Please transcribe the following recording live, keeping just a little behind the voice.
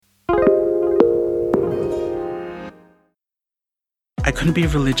I couldn't be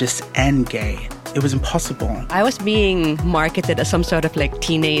religious and gay. It was impossible. I was being marketed as some sort of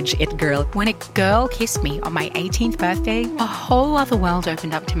teenage it girl. When a girl kissed me on my 18th birthday, a whole other world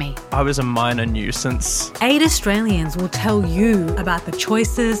opened up to me. I was a minor nuisance. 8 Australians will tell you about the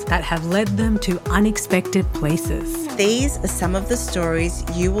choices that have led them to unexpected places. These are some of the stories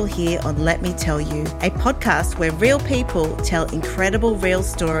you will hear on Let Me Tell You, a podcast where real people tell incredible real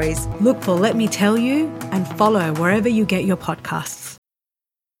stories. Look for Let Me Tell You and follow wherever you get your podcasts.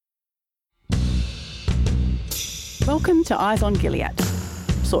 Welcome to Eyes on Gilead.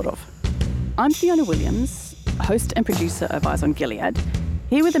 Sort of. I'm Fiona Williams, host and producer of Eyes on Gilead,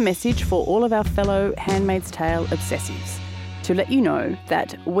 here with a message for all of our fellow Handmaid's Tale obsessives to let you know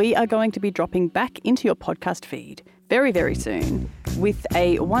that we are going to be dropping back into your podcast feed very, very soon with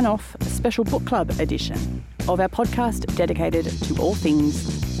a one-off special book club edition of our podcast dedicated to all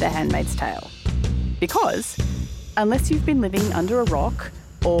things The Handmaid's Tale. Because unless you've been living under a rock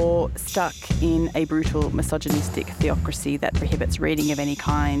or stuck in a brutal misogynistic theocracy that prohibits reading of any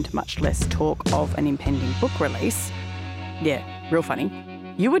kind, much less talk of an impending book release, yeah, real funny,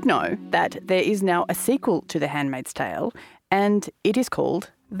 you would know that there is now a sequel to The Handmaid's Tale, and it is called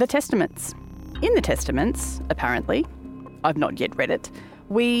The Testaments. In The Testaments, apparently, I've not yet read it,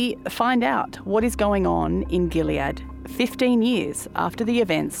 we find out what is going on in Gilead 15 years after the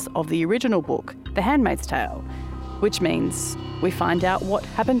events of the original book, The Handmaid's Tale, which means we find out what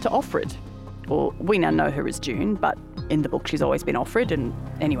happened to Offred. Or we now know her as June, but in the book she's always been Offred, and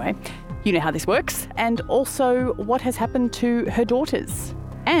anyway, you know how this works. And also what has happened to her daughters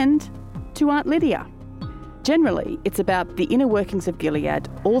and to Aunt Lydia. Generally, it's about the inner workings of Gilead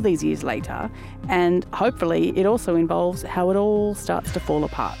all these years later, and hopefully it also involves how it all starts to fall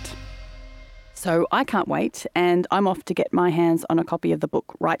apart. So I can't wait, and I'm off to get my hands on a copy of the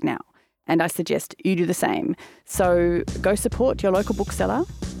book right now. And I suggest you do the same. So go support your local bookseller,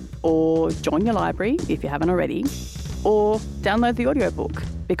 or join your library if you haven't already, or download the audiobook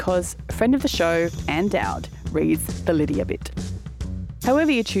because a friend of the show, Anne Dowd, reads the Lydia bit.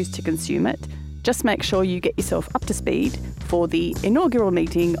 However you choose to consume it, just make sure you get yourself up to speed for the inaugural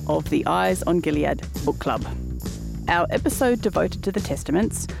meeting of the Eyes on Gilead Book Club. Our episode devoted to the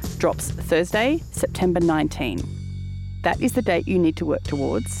Testaments drops Thursday, September 19. That is the date you need to work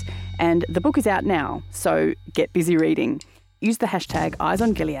towards. And the book is out now, so get busy reading. Use the hashtag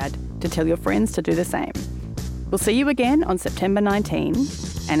EyesOnGilead to tell your friends to do the same. We'll see you again on September 19,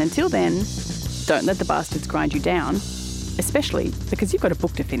 and until then, don't let the bastards grind you down, especially because you've got a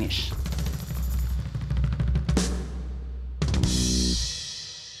book to finish.